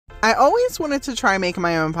I always wanted to try making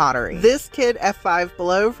my own pottery. This kit F5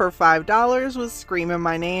 Below for $5 was screaming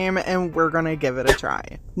my name, and we're gonna give it a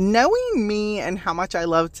try. Knowing me and how much I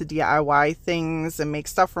love to DIY things and make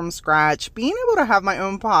stuff from scratch, being able to have my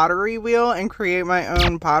own pottery wheel and create my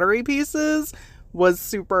own pottery pieces was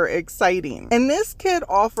super exciting. And this kit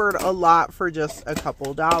offered a lot for just a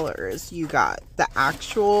couple dollars. You got the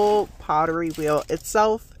actual pottery wheel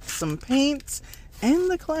itself, some paints,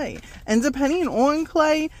 and the clay. And depending on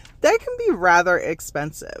clay, that can be rather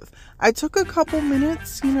expensive. I took a couple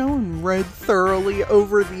minutes, and read thoroughly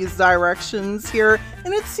over these directions here,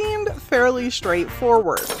 and it seemed fairly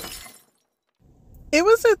straightforward. It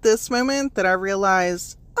was at this moment that I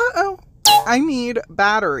realized, uh-oh, I need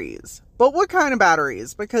batteries. But what kind of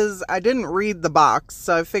batteries? Because I didn't read the box,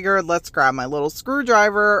 so I figured let's grab my little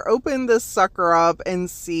screwdriver, open this sucker up, and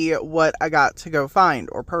see what I got to go find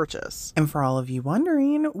or purchase. And for all of you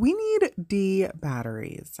wondering, we need D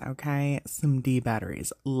batteries, okay? Some D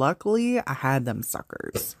batteries. Luckily, I had them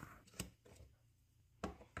suckers.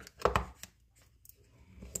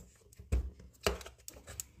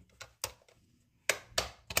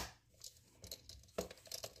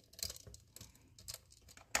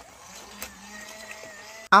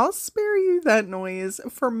 I'll spare you that noise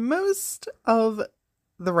for most of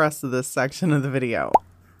the rest of this section of the video.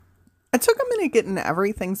 I took a minute getting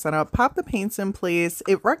everything set up, popped the paints in place.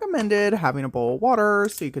 It recommended having a bowl of water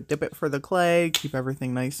so you could dip it for the clay, keep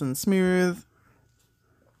everything nice and smooth.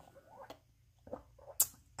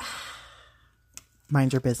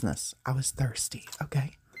 Mind your business. I was thirsty,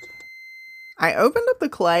 okay? I opened up the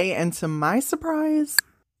clay, and to my surprise,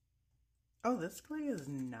 oh, this clay is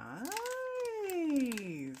nice.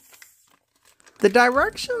 The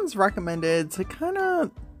directions recommended to kind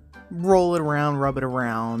of roll it around, rub it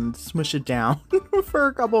around, smush it down for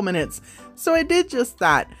a couple minutes. So I did just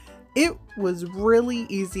that. It was really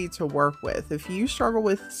easy to work with. If you struggle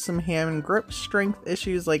with some hand grip strength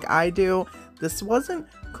issues like I do, this wasn't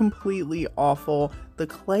completely awful. The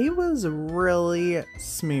clay was really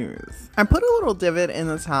smooth. I put a little divot in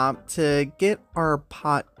the top to get our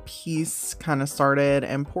pot piece kind of started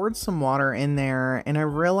and poured some water in there, and I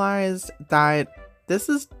realized that this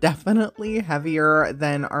is definitely heavier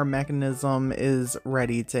than our mechanism is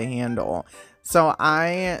ready to handle. So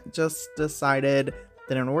I just decided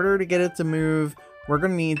that in order to get it to move, we're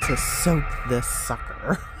gonna need to soak this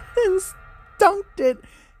sucker and dunked it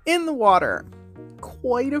in the water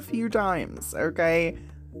quite a few times, okay?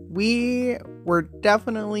 We were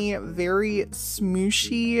definitely very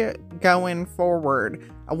smooshy going forward.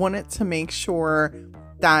 I wanted to make sure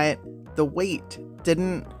that the weight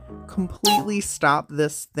didn't completely stop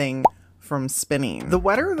this thing from spinning. The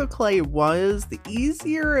wetter the clay was, the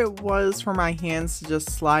easier it was for my hands to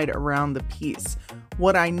just slide around the piece.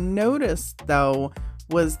 What I noticed though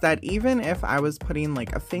was that even if I was putting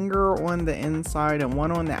like a finger on the inside and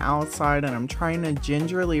one on the outside and I'm trying to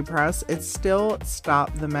gingerly press, it still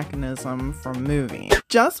stopped the mechanism from moving.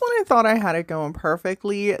 Just when I thought I had it going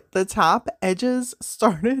perfectly, the top edges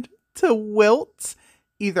started to wilt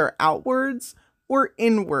either outwards or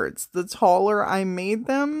inwards. The taller I made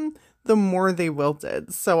them, the more they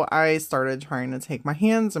wilted. So I started trying to take my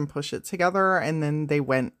hands and push it together, and then they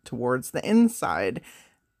went towards the inside.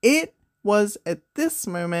 It was at this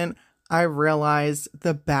moment I realized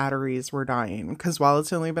the batteries were dying, because while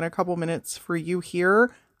it's only been a couple minutes for you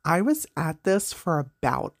here, I was at this for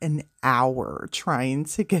about an hour trying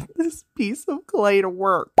to get this piece of clay to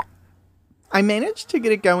work. I managed to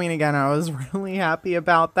get it going again. I was really happy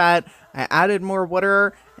about that. I added more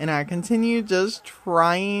water and I continued just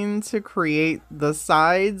trying to create the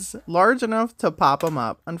sides large enough to pop them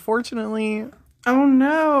up. Unfortunately, oh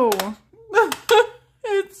no.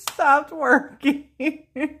 It stopped working.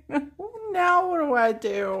 Now what do I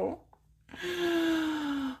do?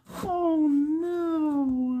 Oh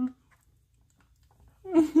no.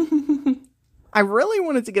 I really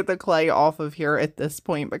wanted to get the clay off of here at this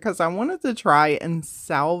point because I wanted to try and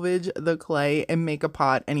salvage the clay and make a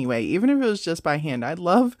pot anyway, even if it was just by hand. I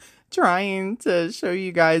love trying to show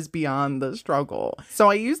you guys beyond the struggle. So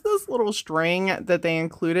I used this little string that they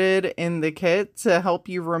included in the kit to help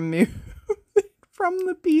you remove from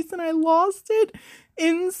the piece, and I lost it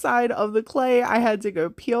inside of the clay. I had to go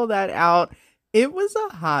peel that out. It was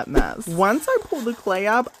a hot mess. Once I pulled the clay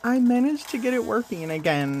up, I managed to get it working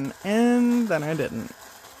again, and then I didn't.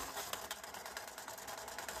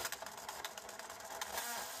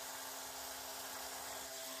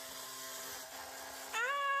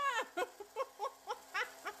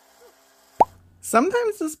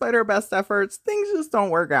 Sometimes despite our best efforts, things just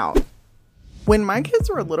don't work out. When my kids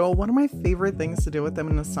were little, one of my favorite things to do with them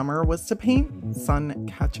in the summer was to paint sun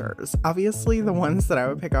catchers. Obviously, the ones that I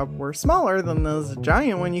would pick up were smaller than this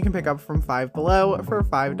giant one you can pick up from Five Below for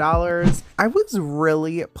 $5. I was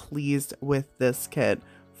really pleased with this kit.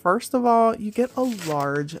 First of all, you get a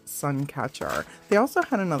large sun catcher. They also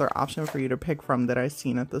had another option for you to pick from that I've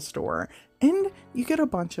seen at the store. And you get a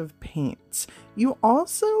bunch of paints. You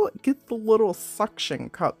also get the little suction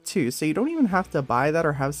cup too, so you don't even have to buy that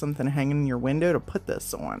or have something hanging in your window to put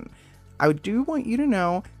this on. I do want you to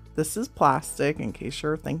know this is plastic. In case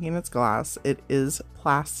you're thinking it's glass, it is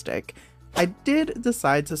plastic. I did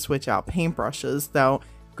decide to switch out paintbrushes though.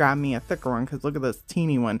 Grab me a thicker one because look at this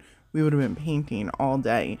teeny one. We would have been painting all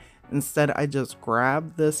day. Instead, I just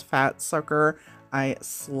grabbed this fat sucker. I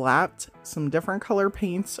slapped some different color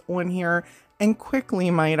paints on here, and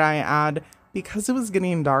quickly, might I add, because it was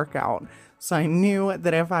getting dark out. So I knew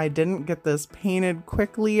that if I didn't get this painted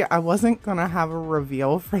quickly, I wasn't gonna have a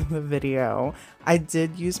reveal for the video. I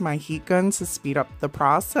did use my heat gun to speed up the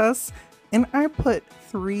process, and I put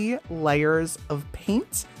 3 layers of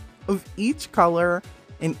paint of each color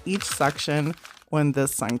in each section on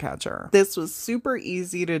this sun catcher. This was super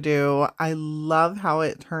easy to do. I love how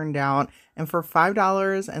it turned out. And for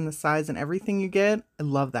 $5 and the size and everything you get, I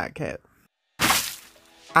love that kit.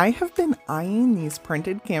 I have been eyeing these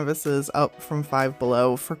printed canvases up from Five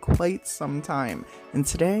Below for quite some time. And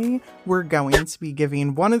today we're going to be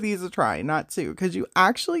giving one of these a try, not 2, because you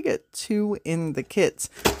actually get 2 in the kits.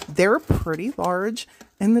 They're pretty large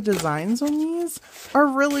and the designs on these are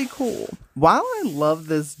really cool. While I love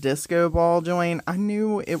this disco ball joint, I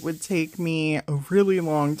knew it would take me a really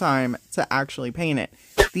long time to actually paint it.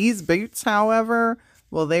 These boots, however,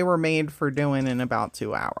 well, they were made for doing in about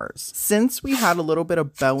 2 hours. Since we had a little bit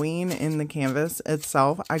of bowing in the canvas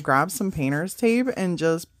itself, I grabbed some painter's tape and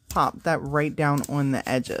just popped that right down on the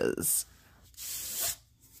edges.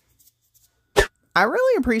 I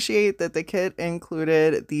really appreciate that the kit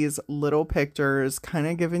included these little pictures, kind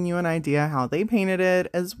of giving you an idea how they painted it,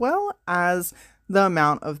 as well as the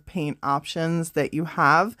amount of paint options that you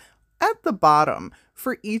have at the bottom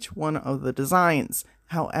for each one of the designs.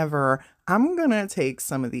 However, I'm gonna take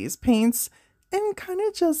some of these paints and kind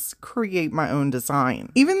of just create my own design.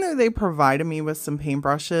 Even though they provided me with some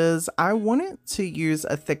paintbrushes, I wanted to use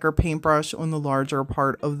a thicker paintbrush on the larger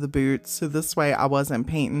part of the boot, so this way I wasn't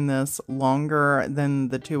painting this longer than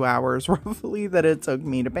the 2 hours roughly that it took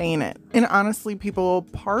me to paint it. And honestly, people,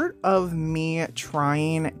 part of me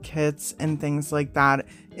trying kits and things like that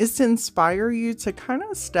is to inspire you to kind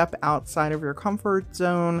of step outside of your comfort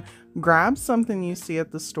zone, grab something you see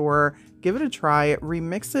at the store, give it a try,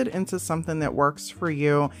 remix it into something that works for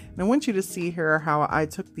you. And I want you to see here how I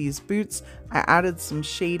took these boots, I added some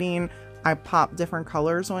shading, I popped different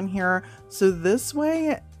colors on here. So this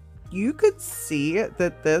way you could see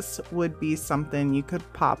that this would be something you could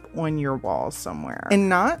pop on your wall somewhere. And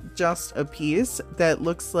not just a piece that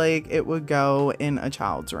looks like it would go in a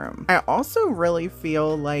child's room. I also really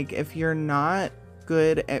feel like if you're not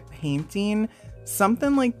good at painting,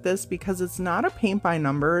 something like this, because it's not a paint by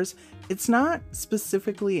numbers, it's not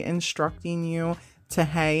specifically instructing you to,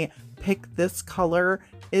 hey, pick this color.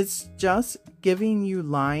 It's just giving you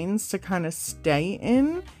lines to kind of stay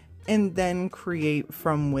in and then create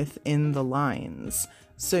from within the lines.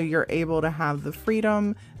 So you're able to have the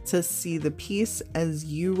freedom to see the piece as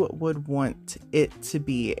you would want it to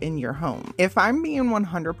be in your home. If I'm being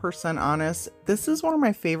 100% honest, this is one of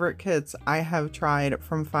my favorite kits I have tried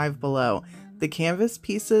from Five Below. The canvas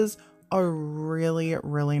pieces are really,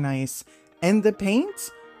 really nice. And the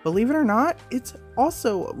paint, believe it or not, it's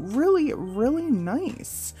also really, really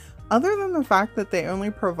nice. Other than the fact that they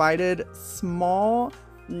only provided small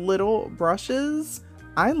little brushes,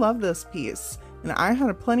 I love this piece. And I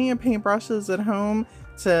had plenty of paintbrushes at home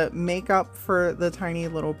to make up for the tiny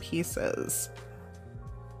little pieces.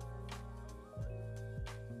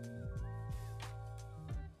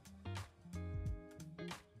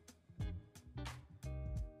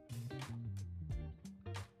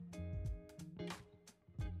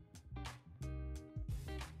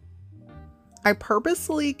 I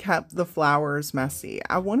purposely kept the flowers messy.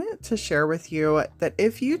 I wanted to share with you that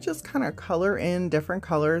if you just kind of color in different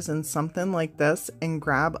colors in something like this and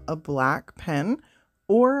grab a black pen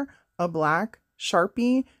or a black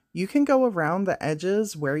Sharpie, you can go around the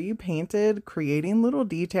edges where you painted, creating little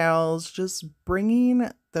details, just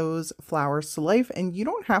bringing those flowers to life. And you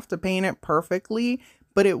don't have to paint it perfectly,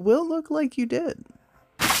 but it will look like you did.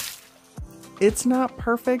 It's not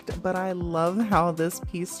perfect, but I love how this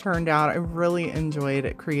piece turned out. I really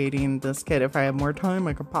enjoyed creating this kit. If I have more time,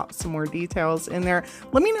 I could pop some more details in there.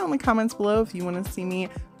 Let me know in the comments below if you want to see me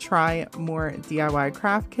try more DIY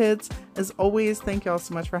craft kits. As always, thank you all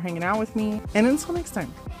so much for hanging out with me, and until next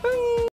time, bye!